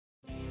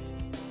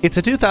It's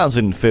a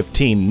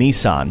 2015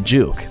 Nissan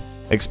JUKE.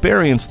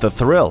 Experience the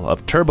thrill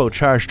of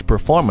turbocharged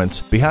performance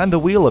behind the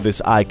wheel of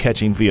this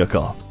eye-catching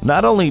vehicle.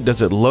 Not only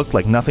does it look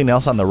like nothing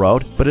else on the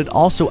road, but it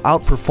also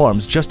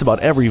outperforms just about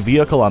every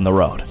vehicle on the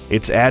road.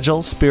 It's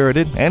agile,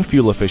 spirited, and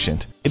fuel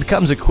efficient. It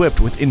comes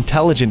equipped with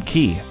Intelligent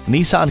Key,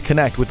 Nissan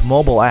Connect with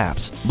mobile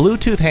apps,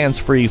 Bluetooth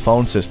hands-free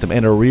phone system,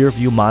 and a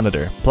rear-view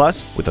monitor.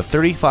 Plus, with a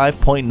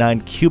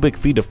 35.9 cubic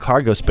feet of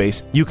cargo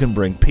space, you can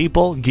bring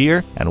people,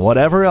 gear, and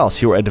whatever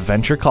else your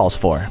adventure calls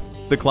for.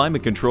 The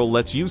climate control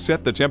lets you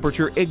set the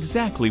temperature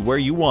exactly where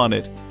you want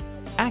it.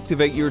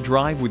 Activate your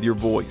drive with your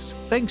voice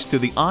thanks to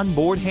the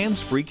onboard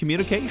hands-free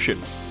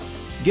communication.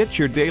 Get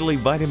your daily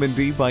vitamin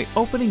D by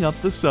opening up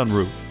the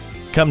sunroof.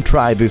 Come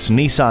try this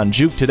Nissan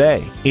JUKE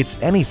today. It's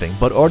anything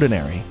but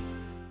ordinary.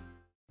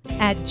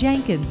 At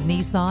Jenkins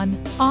Nissan,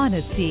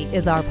 honesty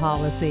is our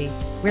policy.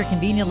 We're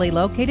conveniently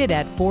located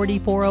at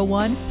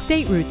 4401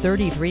 State Route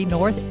 33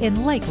 North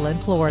in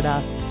Lakeland,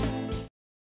 Florida.